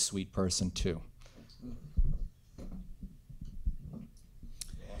incredibly sweet person too.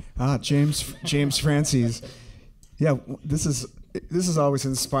 James Francis. Yeah, this is always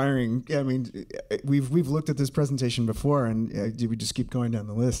inspiring. Yeah, I mean, we've looked at this presentation before, and we just keep going down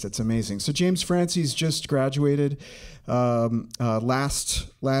the list. It's amazing. So James Francis just graduated last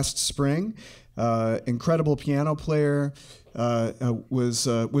spring. Incredible piano player. Was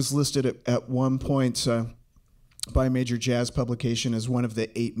listed at one point by a major jazz publication as one of the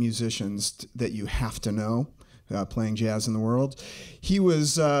 8 musicians that you have to know. Playing jazz in the world. He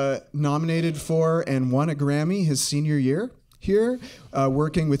was nominated for and won a Grammy his senior year here,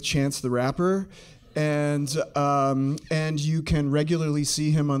 working with Chance the Rapper. And you can regularly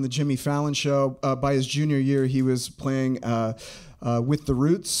see him on the Jimmy Fallon Show. By his junior year, he was playing with the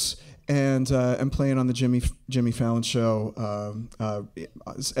Roots and playing on the Jimmy Fallon Show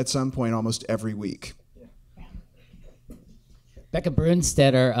at some point almost every week. Becca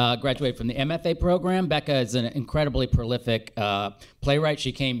Brunstetter graduated from the MFA program. Becca is an incredibly prolific playwright.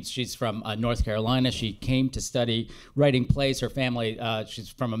 She's from North Carolina. She came to study writing plays. Her family, she's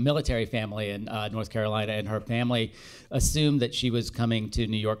from a military family in North Carolina, and her family assumed that she was coming to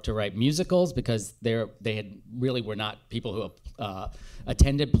New York to write musicals because they really were not people who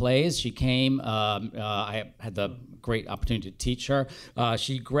attended plays. She came. I had the great opportunity to teach her.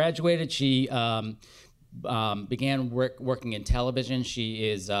 She graduated. She began working in television. She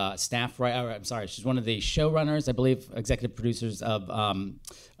is staff writer. I'm sorry, she's one of the showrunners, I believe, executive producers of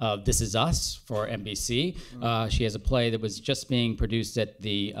This Is Us for NBC. She has a play that was just being produced at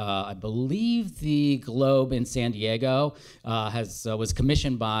the, I believe, the Globe in San Diego. Was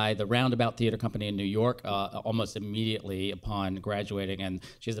commissioned by the Roundabout Theater Company in New York almost immediately upon graduating, and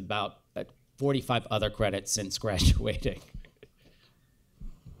she has about 45 other credits since graduating.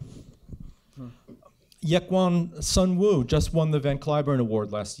 Yekwon Sun Woo just won the Van Cliburn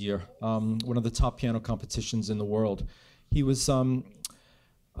Award last year, one of the top piano competitions in the world. He was a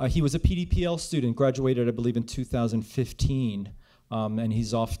PDPL student, graduated, I believe, in 2015, and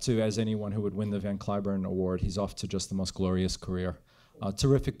he's off to, as anyone who would win the Van Cliburn Award, he's off to just the most glorious career.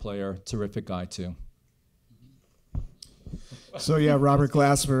 Terrific player, terrific guy, too. So yeah, Robert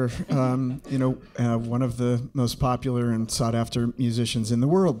Glasper, one of the most popular and sought-after musicians in the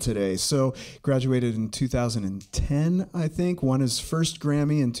world today. So graduated in 2010, I think. Won his first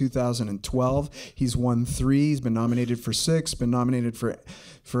Grammy in 2012. He's won 3. He's been nominated for 6. Been nominated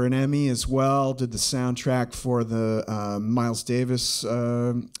for an Emmy as well. Did the soundtrack for the Miles Davis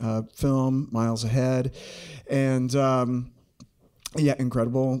film, Miles Ahead, and. Yeah,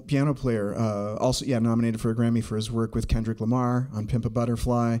 incredible piano player. Also, nominated for a Grammy for his work with Kendrick Lamar on Pimp a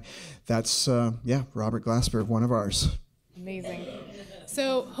Butterfly. That's, Robert Glasper, one of ours. Amazing.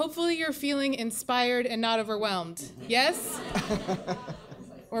 So hopefully you're feeling inspired and not overwhelmed. Yes?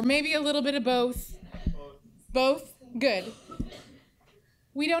 Or maybe a little bit of both. Both? Good.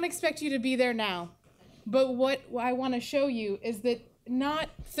 We don't expect you to be there now. But what I want to show you is that not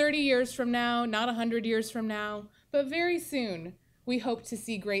 30 years from now, not 100 years from now, but very soon, we hope to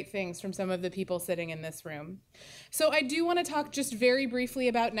see great things from some of the people sitting in this room. So I do want to talk just very briefly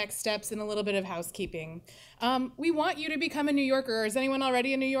about next steps and a little bit of housekeeping. We want you to become a New Yorker. Is anyone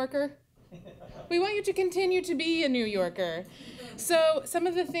already a New Yorker? We want you to continue to be a New Yorker. So some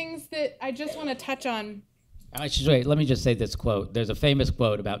of the things that I just want to touch on. Wait, let me just say this quote. There's a famous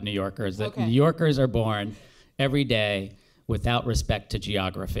quote about New Yorkers that New Yorkers are born every day without respect to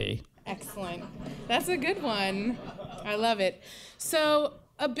geography. Excellent. That's a good one. I love it. So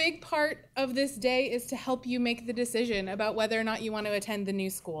a big part of this day is to help you make the decision about whether or not you want to attend the new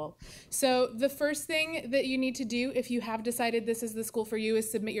school. So the first thing that you need to do if you have decided this is the school for you is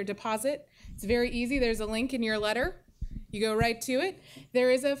submit your deposit. It's very easy. There's a link in your letter. You go right to it. There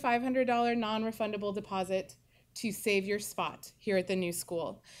is a $500 non-refundable deposit to save your spot here at the new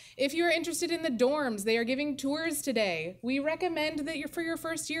school. If you are interested in the dorms, they are giving tours today. We recommend that for your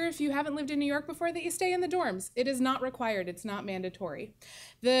first year, if you haven't lived in New York before, that you stay in the dorms. It is not required, it's not mandatory.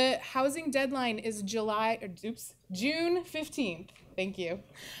 The housing deadline is June 15th. Thank you.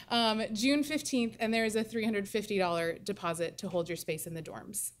 June 15th, and there is a $350 deposit to hold your space in the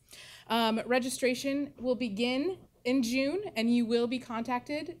dorms. Registration will begin in June, and you will be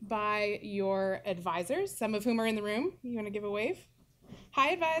contacted by your advisors, some of whom are in the room. You want to give a wave? Hi,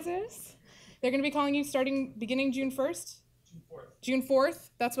 advisors. They're going to be calling you beginning June 1st? June 4th. June 4th,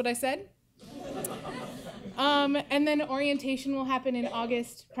 that's what I said. And then orientation will happen in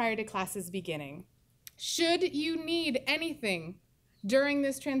August prior to classes beginning. Should you need anything during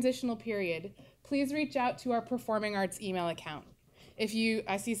this transitional period, please reach out to our Performing Arts email account.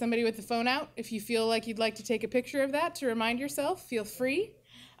 I see somebody with the phone out. If you feel like you'd like to take a picture of that to remind yourself, feel free.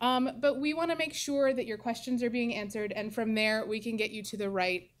 But we want to make sure that your questions are being answered, and from there, we can get you to the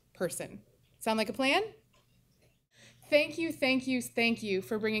right person. Sound like a plan? Thank you, thank you, thank you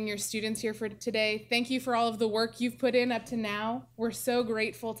for bringing your students here for today. Thank you for all of the work you've put in up to now. We're so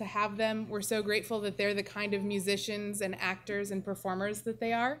grateful to have them. We're so grateful that they're the kind of musicians and actors and performers that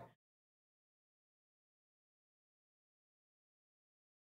they are.